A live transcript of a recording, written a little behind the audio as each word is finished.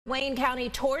Wayne County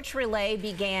Torch Relay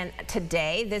began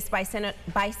today. This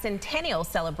bicentennial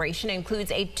celebration includes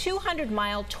a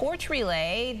 200-mile torch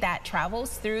relay that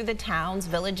travels through the towns,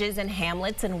 villages, and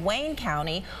hamlets in Wayne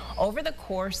County over the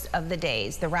course of the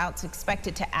days. The route's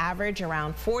expected to average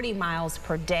around 40 miles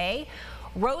per day.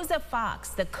 Rosa Fox,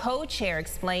 the co-chair,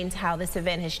 explains how this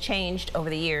event has changed over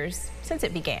the years since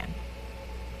it began.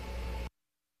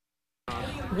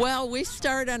 Well, we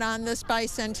started on this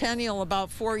bicentennial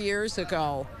about 4 years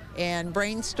ago, and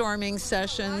brainstorming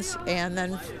sessions, and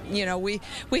then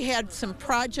we had some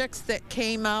projects that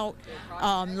came out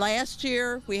last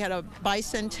year. We had a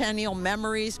bicentennial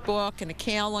memories book and a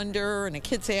calendar and a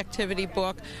kids activity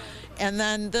book, and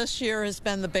then this year has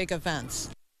been the big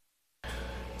events.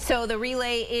 So the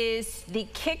relay is the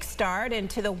kickstart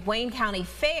into the Wayne County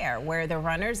Fair, where the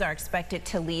runners are expected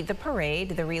to lead the parade.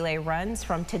 The relay runs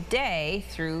from today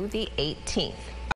through the 18th.